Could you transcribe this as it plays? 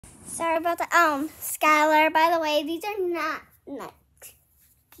Sorry about the Skylar. By the way, these are not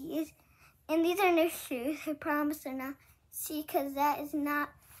Nikes, and these are new shoes. I promise they're not. See, because that is not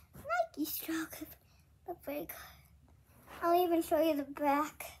Nike stroke. But very good. I'll even show you the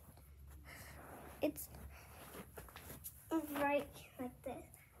back. It's right like this.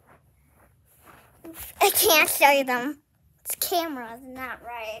 I can't show you them. This camera is not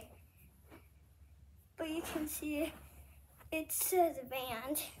right. But you can see it says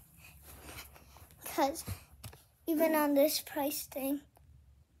band. Because even on this price thing,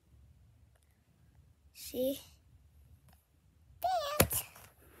 see? Band.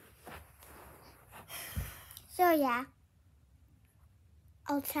 So yeah.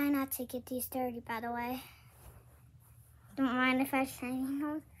 I'll try not to get these dirty, by the way. Don't mind if I shine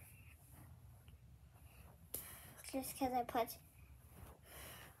them. Just because I put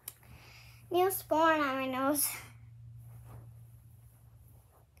Neosporin on my nose.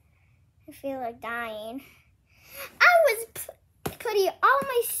 I feel like dying. I was putting all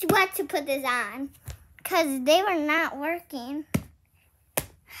my sweat to put this on because they were not working.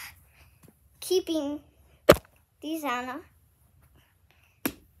 Keeping these on.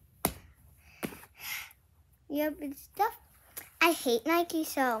 Yep, it's stuff. I hate Nike,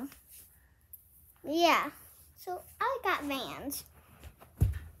 so yeah. So I got Vans.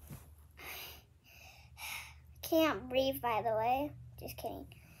 Can't breathe, by the way. Just kidding.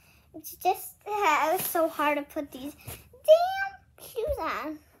 It's just, it was so hard to put these damn shoes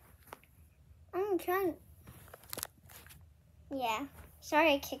on. I'm trying. Yeah.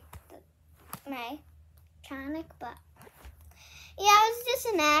 Sorry I kicked my tonic, but yeah, it was just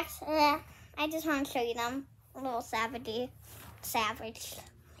an accident. I just want to show you them. A little savage.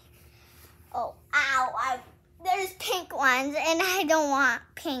 Oh, ow. There's pink ones, and I don't want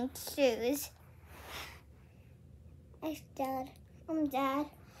pink shoes. I'm dead. I'm dead.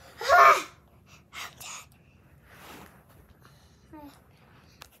 I'm dead.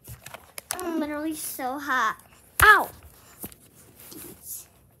 I'm literally so hot. Ow!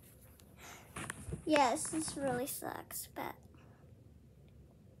 Yes, this really sucks, but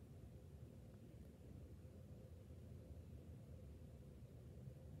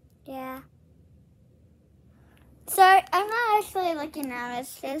yeah. Sorry, I'm not actually looking at it.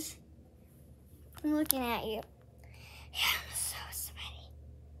 It's just I'm looking at you. Yeah, I'm so sweaty.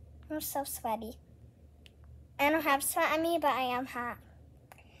 I'm so sweaty. I don't have sweat on me, but I am hot.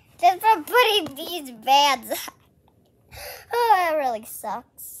 Just for putting these bands on. Oh, it really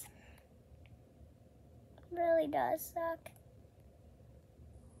sucks. It really does suck.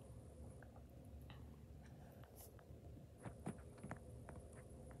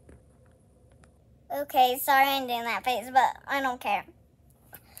 Okay, sorry I'm doing that face, but I don't care.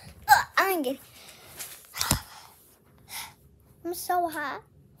 I'm getting... I'm so hot.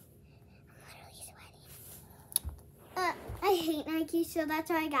 I'm literally sweating. I hate Nike, so that's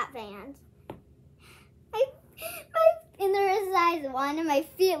why I got Vans. And they're a size 1, and my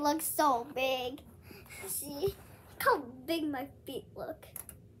feet look so big. See? Look how big my feet look.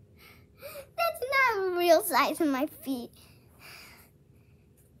 That's not a real size of my feet.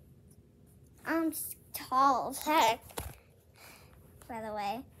 I'm tall as heck, by the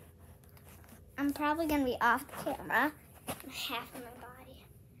way. I'm probably going to be off the camera. Half of my body.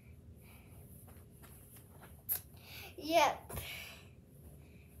 Yep.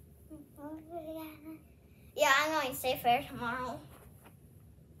 Yeah, I'm going to stay fair tomorrow.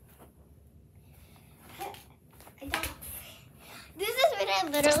 This is what I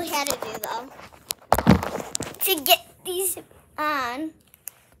literally had to do, though. To get these on.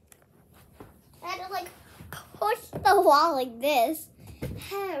 I had to, like, push the wall like this. It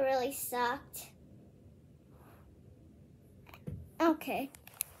really sucked. Okay.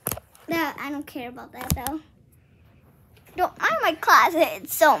 No, I don't care about that, though. Don't mind my closet.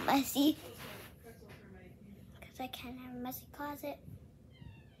 It's so messy. Because I can't have a messy closet.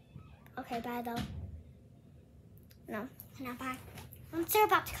 Okay, bye, though. No, not bye. Once they're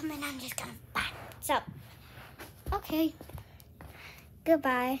about to come in, I'm just going to bye. So, okay.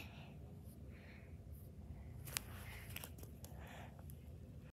 Goodbye.